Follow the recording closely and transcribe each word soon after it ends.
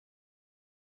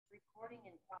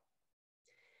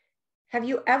Have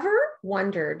you ever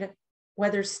wondered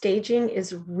whether staging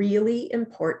is really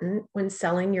important when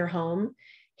selling your home?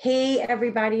 Hey,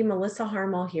 everybody, Melissa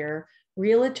Harmel here,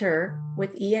 realtor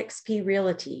with eXp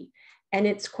Realty. And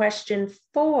it's question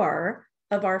 4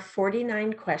 of our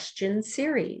 49 question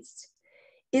series.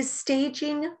 Is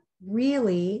staging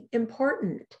really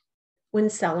important when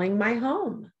selling my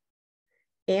home?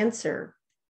 Answer,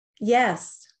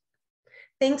 yes.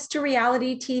 Thanks to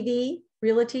reality TV,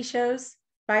 realty shows,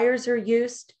 buyers are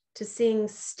used to seeing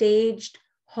staged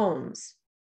homes.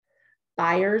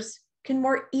 Buyers can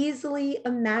more easily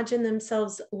imagine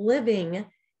themselves living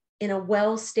in a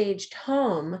well-staged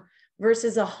home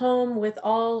versus a home with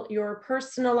all your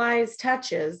personalized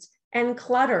touches and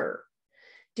clutter.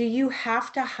 Do you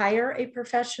have to hire a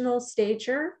professional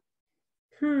stager?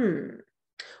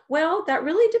 Well, that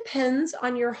really depends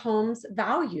on your home's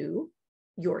value,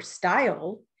 your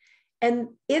style, and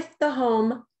if the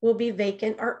home will be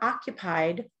vacant or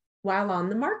occupied while on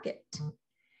the market.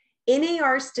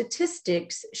 NAR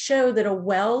statistics show that a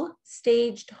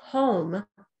well-staged home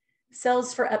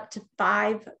sells for up to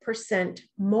 5%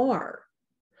 more.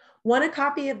 Want a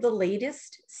copy of the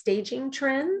latest staging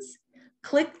trends?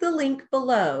 Click the link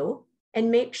below and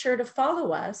make sure to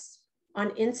follow us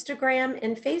on Instagram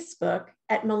and Facebook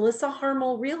at Melissa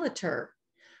Harmel Realtor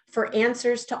for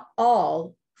answers to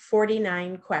all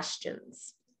 49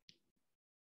 questions.